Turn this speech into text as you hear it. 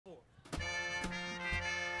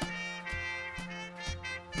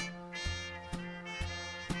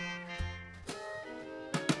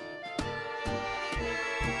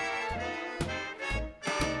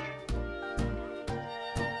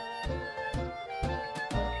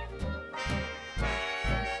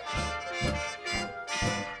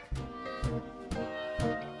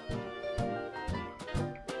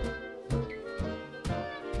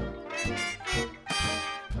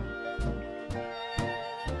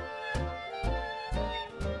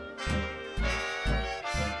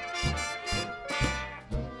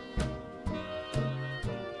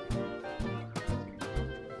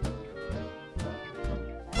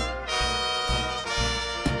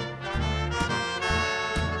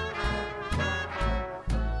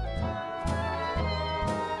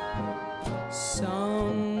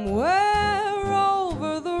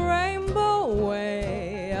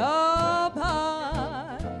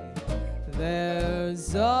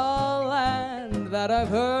that I've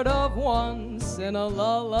heard of once in a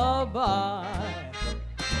lullaby.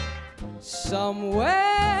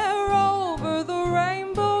 Somewhere over the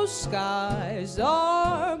rainbow skies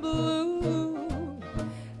are blue,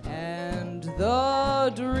 and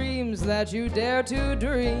the dreams that you dare to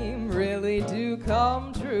dream really do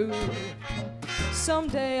come true.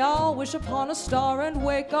 Someday I'll wish upon a star and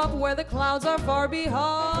wake up where the clouds are far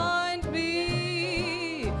behind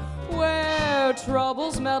me, where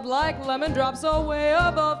troubles melt like lemon drops away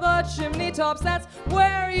above the chimney tops. That's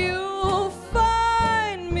where you'll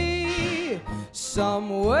find me.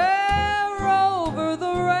 Somewhere over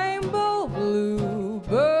the rainbow,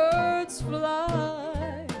 bluebirds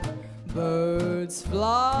fly. Birds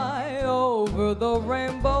fly over the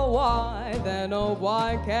rainbow. Why then, oh,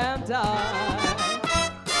 why can't I?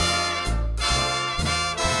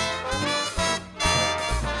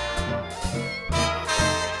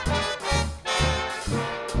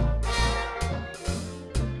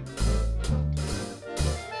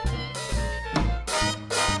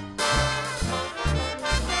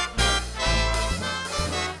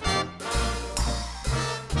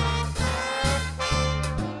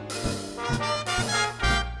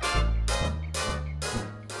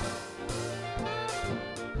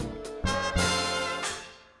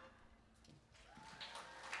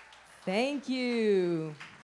 Thank you.